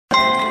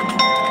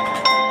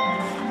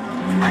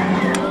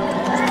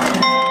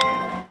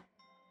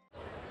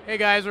Hey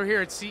guys, we're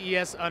here at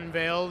CES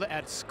Unveiled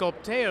at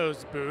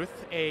Sculpteo's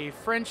booth, a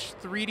French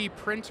 3D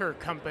printer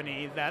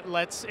company that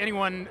lets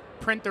anyone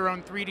print their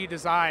own 3D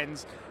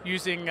designs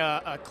using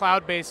a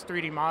cloud-based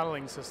 3D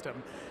modeling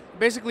system.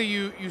 Basically,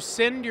 you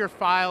send your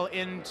file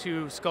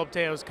into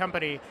Sculpteo's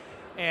company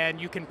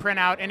and you can print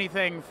out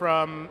anything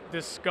from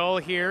this skull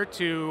here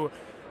to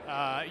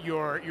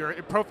your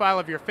profile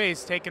of your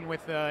face taken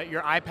with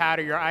your iPad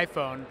or your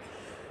iPhone.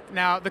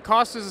 Now, the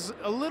cost is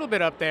a little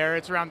bit up there.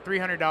 It's around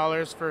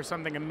 $300 for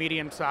something a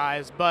medium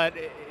size, but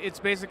it's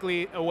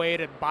basically a way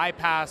to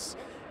bypass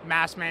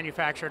mass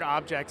manufactured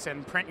objects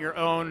and print your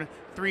own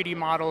 3D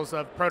models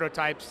of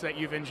prototypes that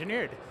you've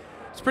engineered.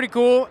 It's pretty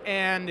cool,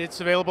 and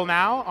it's available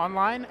now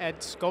online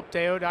at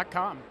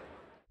sculpteo.com.